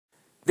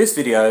This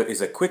video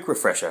is a quick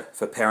refresher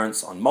for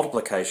parents on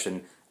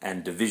multiplication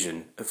and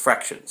division of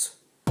fractions.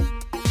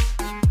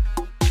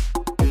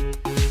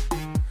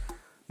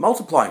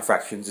 Multiplying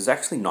fractions is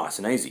actually nice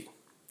and easy.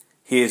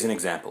 Here's an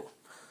example.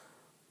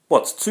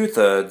 What's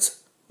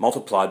 2/3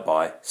 multiplied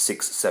by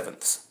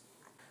 6/7?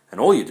 And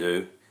all you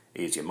do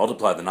is you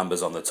multiply the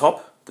numbers on the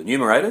top, the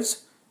numerators,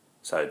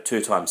 so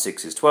 2 times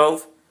 6 is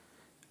 12,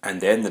 and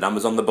then the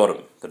numbers on the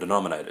bottom, the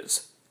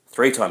denominators.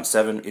 3 times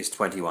 7 is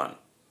 21.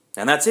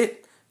 And that's it.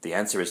 The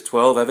answer is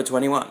 12 over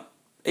 21.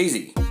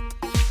 Easy.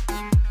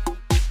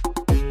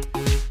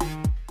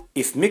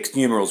 If mixed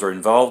numerals are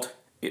involved,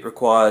 it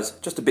requires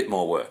just a bit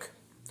more work.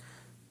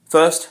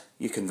 First,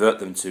 you convert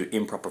them to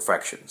improper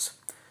fractions.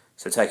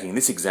 So taking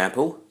this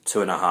example,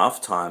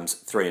 2½ times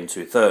 3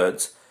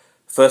 2/3,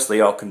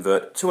 firstly I'll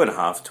convert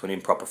 2½ to an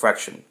improper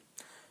fraction.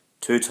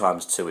 2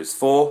 times 2 is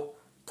 4,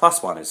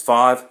 plus 1 is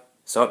 5,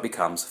 so it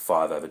becomes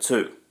 5 over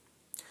 2.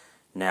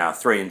 Now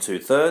 3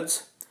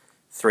 2/3,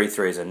 3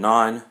 3s are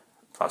 9,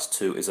 plus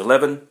 2 is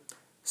 11,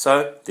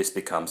 so this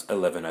becomes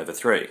 11 over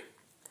 3.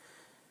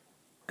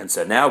 And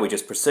so now we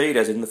just proceed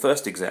as in the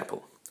first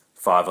example.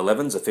 5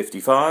 11s are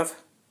 55,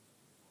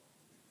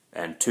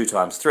 and 2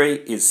 times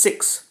 3 is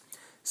 6.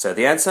 So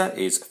the answer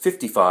is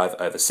 55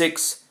 over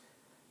 6,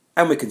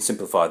 and we can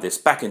simplify this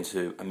back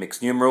into a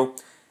mixed numeral.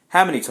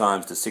 How many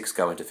times does 6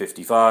 go into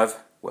 55?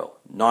 Well,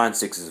 9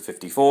 6s are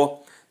 54,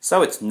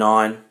 so it's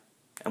 9,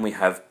 and we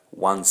have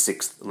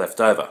 1/6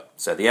 left over.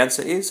 So the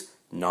answer is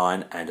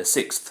 9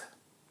 1/6.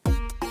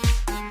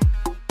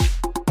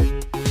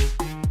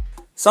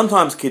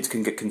 Sometimes kids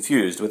can get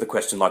confused with a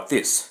question like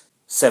this,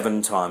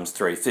 7 times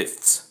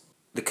 3/5.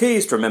 The key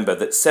is to remember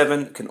that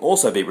 7 can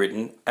also be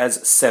written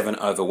as 7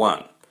 over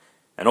 1,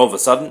 and all of a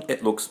sudden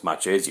it looks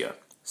much easier.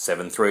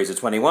 7 3s are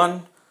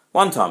 21,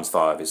 1 times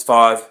 5 is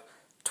 5,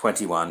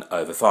 21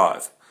 over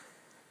 5.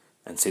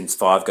 And since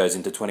 5 goes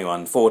into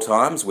 21 4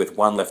 times with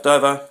 1 left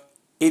over,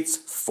 it's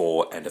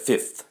 4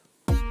 1/5.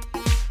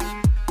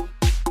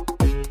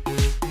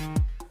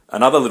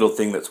 Another little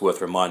thing that's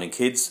worth reminding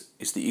kids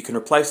is that you can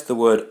replace the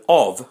word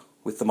of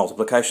with the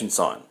multiplication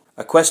sign.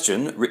 A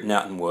question written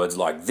out in words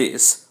like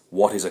this,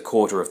 what is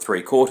 1/4 of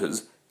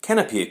 3/4, can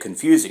appear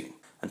confusing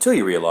until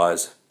you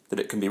realise that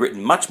it can be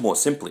written much more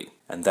simply,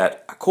 and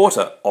that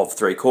 1/4 of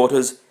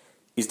 3/4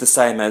 is the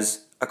same as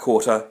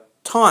 1/4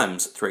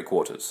 times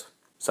 3/4.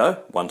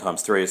 So 1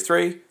 times 3 is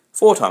 3,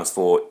 4 times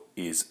 4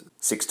 is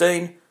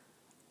 16,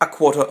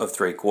 1/4 of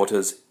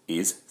 3/4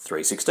 is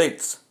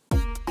 3/16.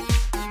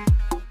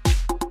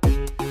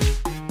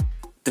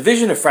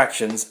 Division of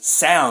fractions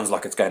sounds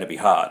like it's going to be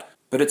hard,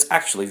 but it's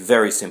actually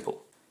very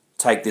simple.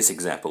 Take this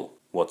example.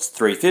 What's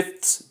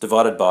 3/5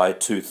 divided by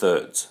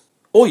 2/3?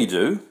 All you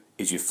do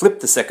is you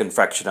flip the second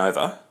fraction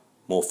over,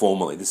 more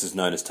formally this is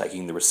known as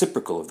taking the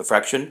reciprocal of the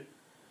fraction,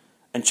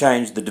 and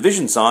change the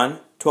division sign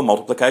to a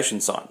multiplication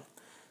sign.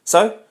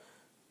 So,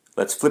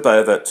 let's flip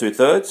over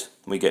 2/3,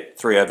 we get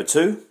 3 over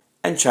 2,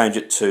 and change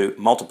it to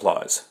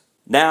multiplies.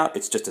 Now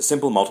it's just a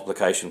simple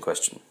multiplication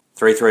question.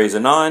 3 3s are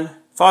 9,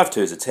 5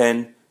 2s are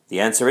 10, the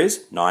answer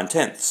is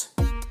 9/10.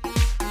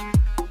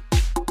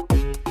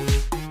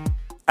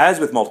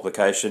 As with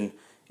multiplication,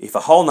 if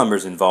a whole number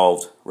is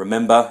involved,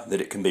 remember that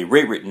it can be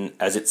rewritten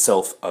as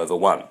itself over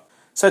 1.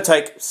 So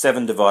take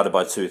 7 divided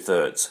by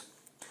 2/3.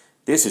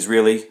 This is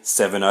really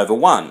 7 over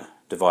 1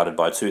 divided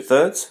by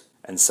 2/3,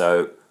 and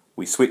so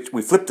we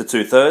flip the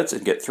 2/3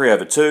 and get 3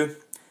 over 2,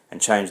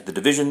 and change the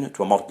division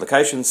to a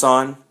multiplication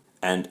sign,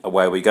 and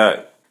away we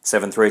go.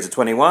 7 3s are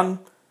 21,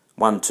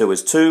 1 2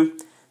 is 2,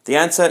 the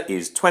answer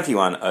is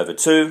 21 over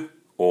 2,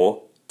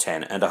 or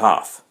 10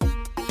 1/2.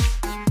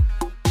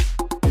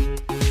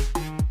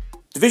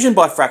 Division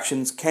by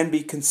fractions can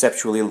be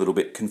conceptually a little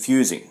bit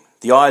confusing.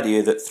 The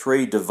idea that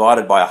 3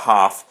 divided by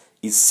 1/2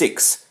 is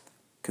 6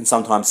 can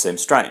sometimes seem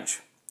strange,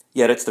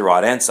 yet it's the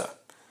right answer.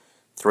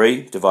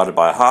 3 divided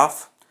by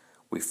 1/2,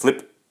 we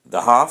flip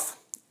the half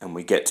and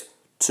we get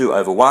 2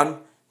 over 1,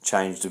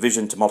 change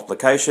division to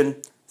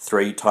multiplication,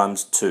 3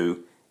 times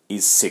 2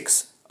 is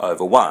 6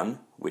 over 1,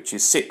 which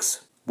is 6.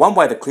 One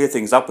way to clear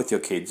things up with your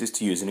kids is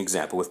to use an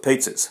example with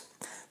pizzas.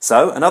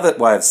 So another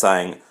way of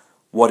saying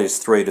what is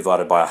 3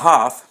 divided by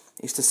 1/2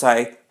 is to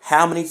say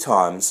how many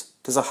times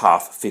does a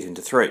half fit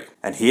into 3?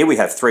 And here we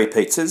have 3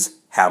 pizzas,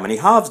 how many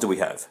halves do we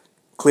have?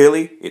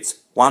 Clearly it's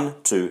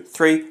 1, 2,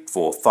 3,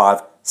 4,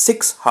 5,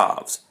 6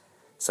 halves.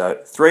 So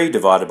 3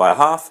 divided by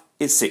 1/2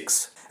 is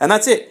 6. And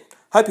that's it.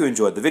 Hope you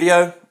enjoyed the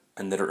video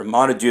and that it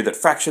reminded you that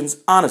fractions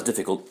aren't as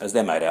difficult as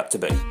they're made out to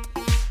be.